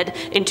homestead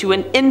into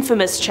an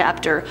infamous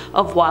chapter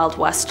of Wild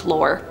West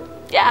lore.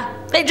 Yeah,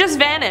 they just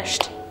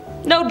vanished.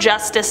 No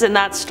justice in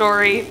that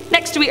story.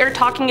 Next we are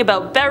talking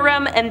about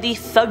Behram and the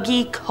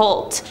Thuggee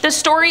cult. The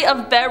story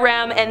of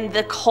Behram and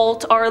the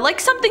cult are like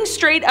something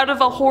straight out of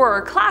a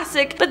horror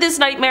classic, but this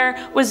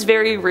nightmare was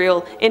very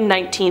real in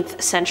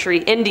 19th century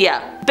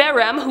India.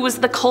 Behram, who was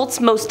the cult's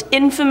most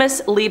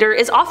infamous leader,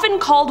 is often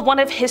called one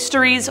of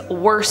history's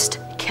worst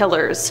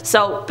killers.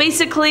 So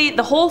basically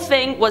the whole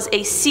thing was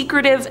a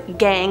secretive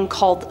gang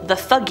called the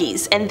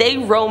Thuggees, and they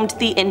roamed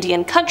the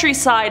Indian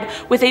countryside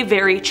with a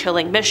very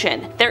chilling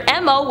mission. Their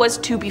MO was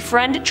to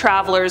befriend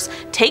travelers,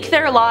 take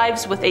their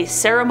lives with a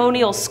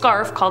ceremonial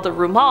scarf called a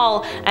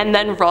rumal, and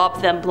then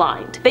rob them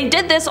blind. They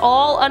did this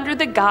all under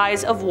the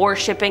guise of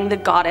worshipping the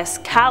goddess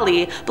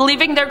Kali,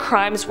 believing their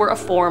crimes were a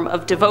form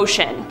of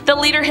devotion. The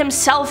leader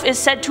himself is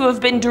said to have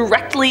been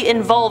directly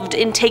involved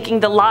in taking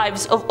the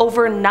lives of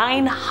over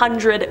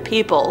 900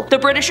 people. The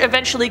British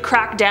eventually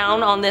cracked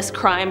down on this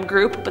crime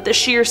group, but the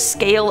sheer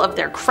scale of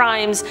their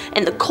crimes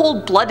and the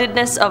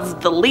cold-bloodedness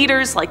of the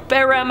leaders like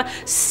Behram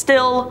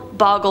still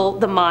boggle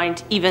the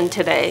mind even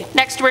today.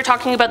 Next we're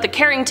talking about the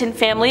Carrington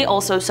family,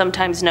 also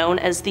sometimes known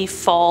as the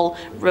Fall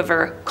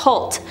River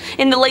cult.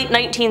 In the late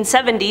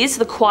 1970s,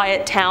 the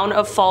quiet town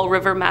of Fall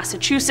River,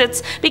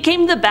 Massachusetts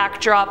became the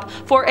backdrop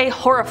for a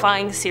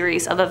horrifying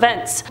series of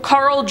events.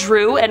 Carl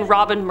Drew and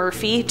Robin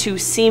Murphy, two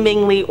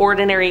seemingly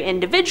ordinary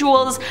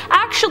individuals,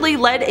 actually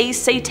led a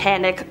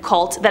satanic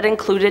cult that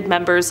included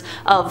members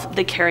of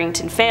the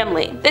Carrington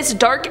family. This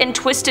dark and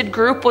twisted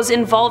group was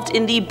involved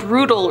in the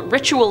brutal,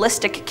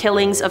 ritualistic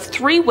killings of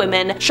 3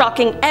 women,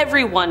 shocking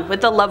everyone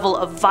with the level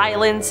of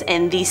violence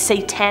and the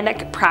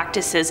satanic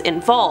practices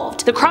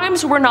involved. The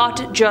crimes were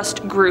not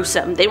just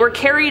gruesome, they were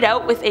carried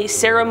out with a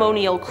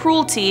ceremonial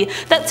cruelty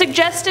that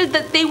suggested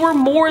that they were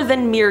more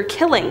than mere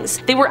killings.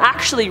 They were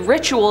actually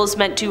rituals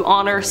meant to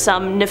honor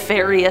some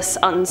nefarious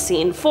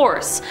unseen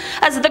force.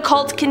 As the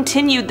cult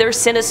continued their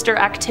sinister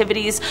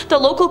activities, the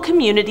local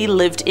community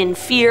lived in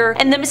fear,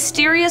 and the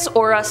mysterious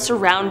aura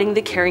surrounding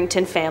the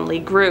Carrington family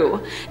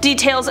grew.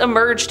 Details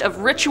emerged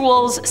of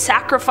rituals,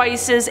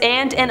 sacrifices,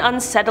 and an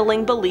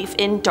unsettling belief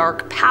in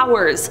dark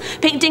powers,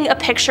 painting a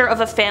picture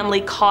of a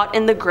family caught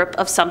in the grip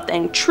of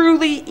something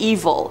truly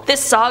evil.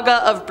 This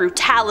saga of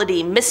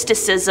brutality,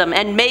 mysticism,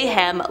 and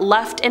mayhem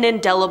left an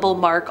indelible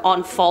mark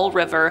on Fall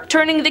River,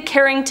 turning the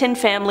Carrington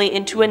family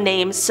into a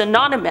name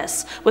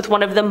synonymous with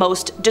one of the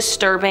most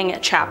disturbing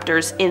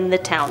chapters in the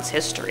town's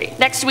history.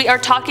 Next we are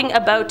talking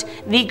about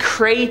the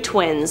Cray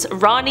twins,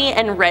 Ronnie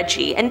and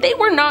Reggie, and they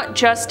were not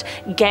just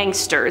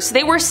gangsters,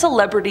 they were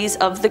celebrities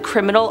of the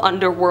criminal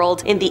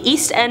underworld in the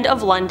East End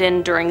of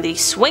London during the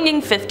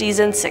swinging 50s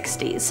and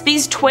 60s.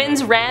 These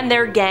twins ran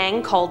their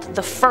gang called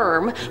The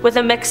Firm, with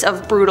a mix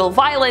of brutal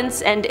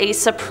violence and a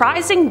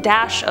surprising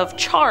dash of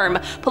charm,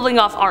 pulling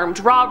off armed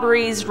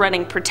robberies,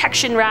 running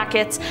protection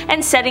rackets,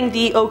 and setting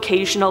the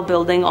occasional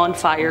building on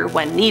fire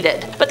when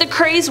needed. But the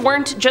Crays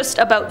weren't just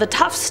about the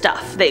tough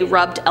stuff. They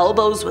rubbed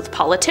elbows with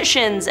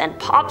politicians and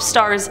pop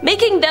stars,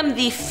 making them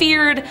the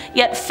feared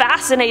yet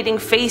fascinating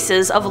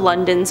faces of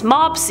London's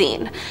mob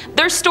scene.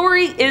 Their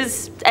story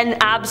is an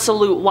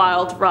absolute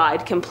wild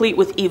ride, complete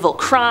with evil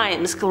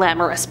crimes,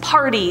 glamorous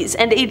parties,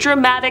 and a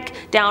dramatic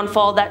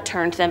downfall that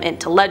turned them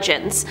into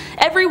legends.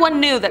 Everyone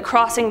knew that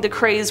crossing the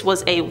Crays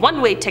was a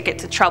one-way ticket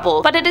to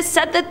trouble, but it is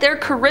said that their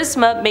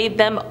charisma made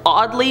them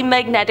oddly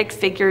magnetic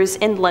figures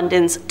in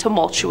London's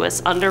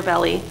tumultuous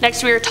underbelly.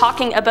 Next we are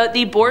talking about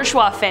the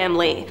bourgeois Bourgeois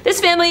family.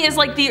 This family is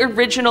like the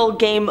original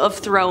Game of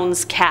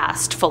Thrones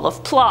cast, full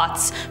of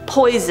plots,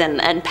 poison,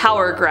 and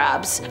power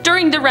grabs.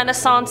 During the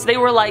Renaissance, they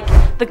were like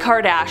the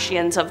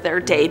Kardashians of their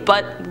day,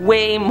 but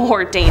way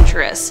more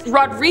dangerous.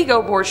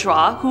 Rodrigo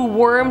Bourgeois, who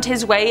wormed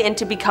his way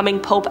into becoming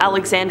Pope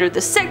Alexander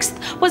VI,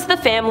 was the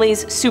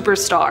family's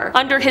superstar.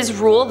 Under his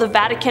rule, the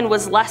Vatican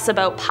was less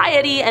about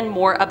piety and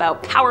more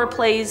about power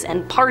plays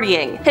and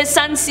partying. His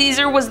son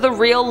Caesar was the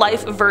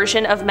real-life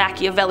version of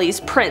Machiavelli's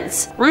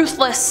prince,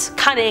 ruthless,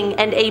 cunning,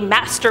 and a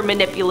master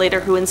manipulator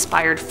who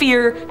inspired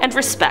fear and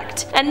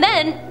respect. And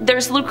then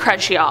there's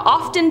Lucretia,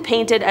 often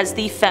painted as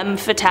the femme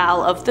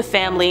fatale of the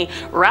family,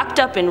 wrapped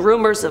up in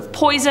rumors of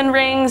poison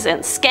rings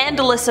and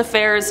scandalous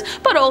affairs,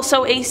 but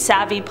also a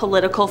savvy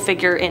political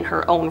figure in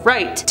her own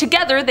right.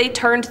 Together, they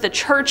turned the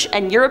church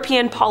and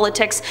European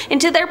politics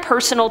into their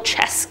personal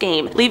chess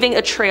game, leaving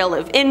a trail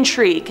of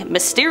intrigue,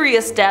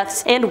 mysterious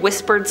deaths, and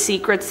whispered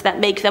secrets that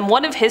make them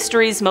one of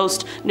history's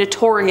most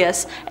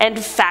notorious and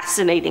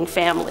fascinating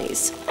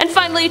families. And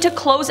finally, to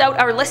close out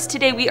our list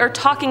today, we are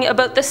talking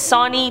about the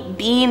Sawney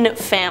Bean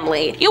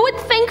family. You would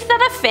think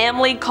that a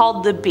family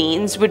called the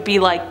Beans would be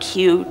like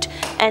cute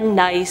and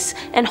nice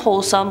and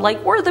wholesome,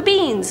 like we're the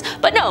Beans,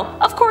 but no,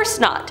 of course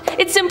not.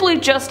 It simply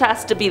just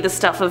has to be the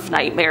stuff of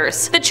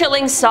nightmares. The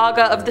chilling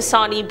saga of the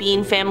Sawney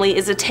Bean family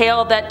is a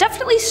tale that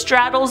definitely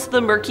straddles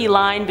the murky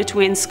line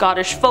between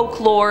Scottish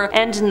folklore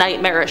and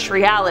nightmarish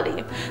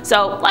reality.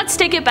 So let's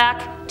take it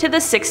back to the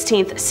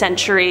 16th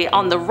century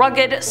on the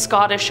rugged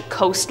Scottish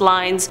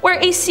coastlines, where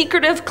a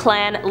secretive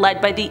clan led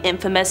by the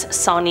infamous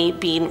Sawney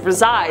Bean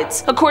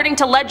resides. According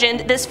to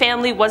legend, this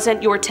family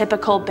wasn't your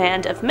typical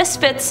band of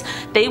misfits,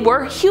 they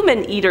were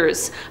human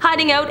eaters.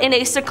 Hiding out in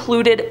a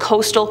secluded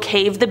coastal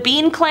cave, the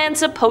Bean clan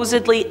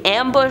supposedly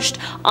ambushed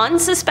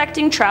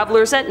unsuspecting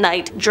travelers at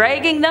night,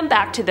 dragging them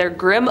back to their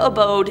grim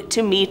abode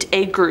to meet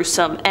a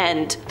gruesome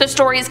end. The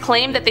stories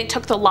claim that they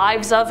took the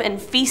lives of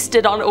and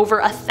feasted on over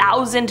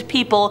 1,000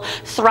 people,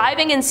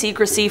 thriving in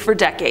secrecy for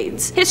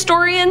decades.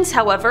 Historians,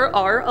 however,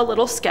 are a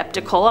little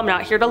skeptical. I'm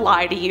not here to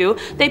lie to you.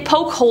 They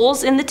poke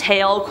holes in the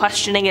tale,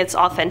 questioning its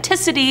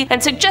authenticity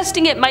and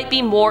suggesting it might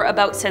be more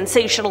about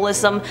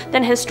sensationalism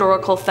than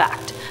historical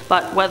fact.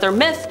 But whether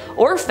myth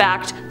or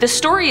fact, the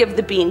story of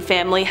the Bean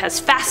family has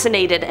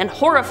fascinated and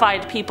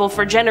horrified people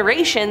for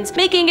generations,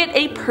 making it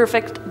a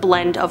perfect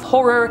blend of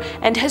horror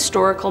and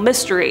historical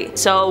mystery.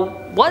 So,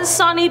 was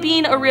Sawney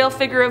Bean a real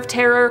figure of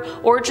terror,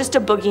 or just a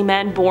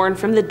boogeyman born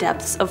from the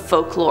depths of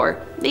folklore?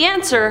 The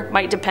answer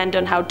might depend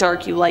on how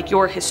dark you like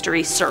your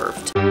history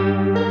served.